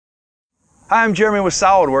Hi, I'm Jeremy with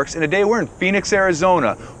SolidWorks, and today we're in Phoenix,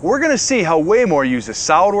 Arizona. We're going to see how Wamore uses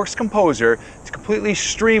SolidWorks Composer to completely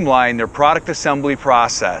streamline their product assembly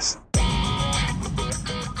process.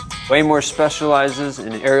 Wamore specializes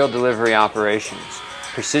in aerial delivery operations,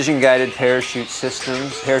 precision-guided parachute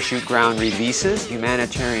systems, parachute ground releases,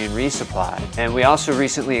 humanitarian resupply, and we also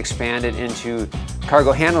recently expanded into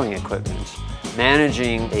cargo handling equipment.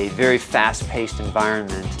 Managing a very fast-paced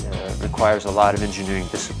environment requires a lot of engineering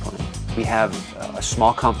discipline. We have a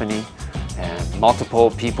small company and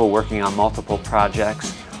multiple people working on multiple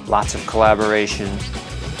projects, lots of collaboration.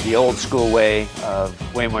 The old school way of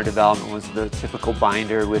Wamore development was the typical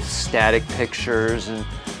binder with static pictures and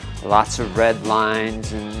lots of red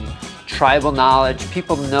lines and tribal knowledge.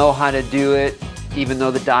 People know how to do it, even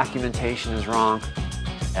though the documentation is wrong.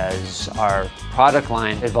 As our product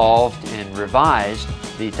line evolved and revised,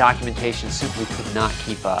 the documentation simply could not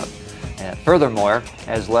keep up. Furthermore,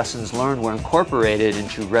 as lessons learned were incorporated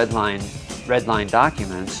into red line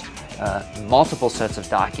documents, multiple sets of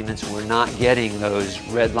documents were not getting those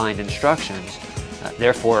red-lined instructions.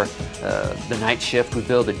 Therefore, the night shift would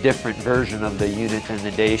build a different version of the unit than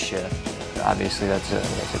the day shift. Obviously, that's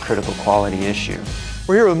a critical quality issue.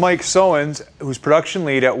 We're here with Mike Sowens, who's production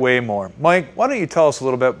lead at Wamore. Mike, why don't you tell us a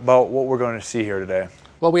little bit about what we're going to see here today?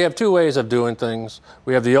 Well, we have two ways of doing things.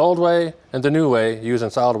 We have the old way and the new way using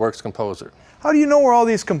SolidWorks Composer. How do you know where all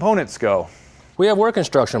these components go? We have work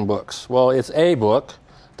instruction books. Well, it's a book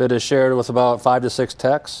that is shared with about 5 to 6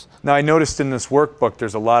 techs. Now, I noticed in this workbook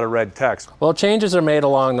there's a lot of red text. Well, changes are made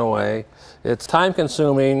along the way. It's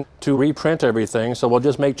time-consuming to reprint everything, so we'll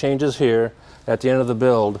just make changes here. At the end of the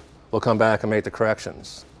build, we'll come back and make the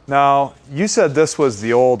corrections. Now, you said this was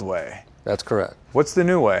the old way. That's correct. What's the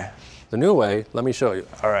new way? The new way, let me show you.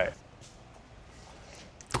 All right.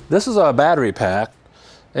 This is our battery pack,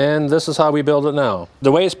 and this is how we build it now.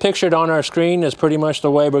 The way it's pictured on our screen is pretty much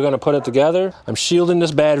the way we're going to put it together. I'm shielding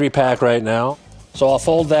this battery pack right now, so I'll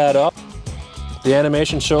fold that up. The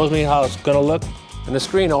animation shows me how it's going to look, and the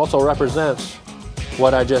screen also represents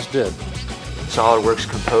what I just did. SolidWorks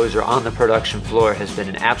Composer on the production floor has been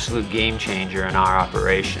an absolute game changer in our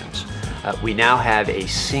operations. We now have a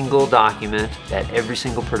single document that every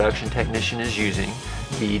single production technician is using.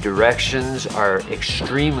 The directions are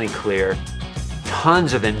extremely clear.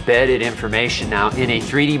 Tons of embedded information now in a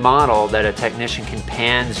 3D model that a technician can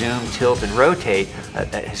pan, zoom, tilt, and rotate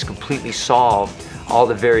that has completely solved all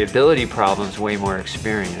the variability problems Wamore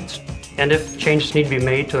experienced. And if changes need to be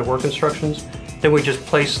made to the work instructions, then we just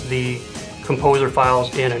place the Composer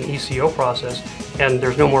files in an ECO process, and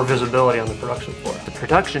there's no more visibility on the production floor. The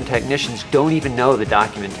production technicians don't even know the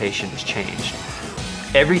documentation has changed.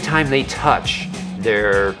 Every time they touch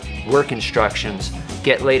their work instructions,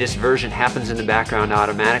 get latest version happens in the background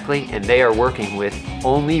automatically, and they are working with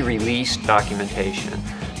only released documentation.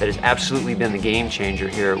 That has absolutely been the game changer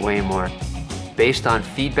here at Wamore. Based on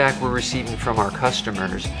feedback we're receiving from our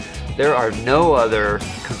customers, there are no other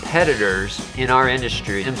competitors in our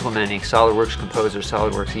industry implementing SolidWorks Composer,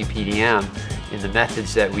 SolidWorks EPDM in the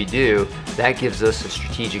methods that we do. That gives us a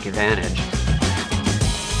strategic advantage.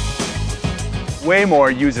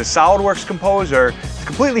 Wamore uses SolidWorks Composer to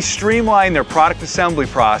completely streamline their product assembly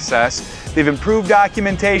process. They've improved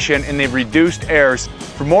documentation and they've reduced errors.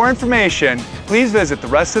 For more information, please visit the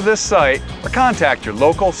rest of this site or contact your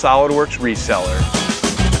local SolidWorks reseller.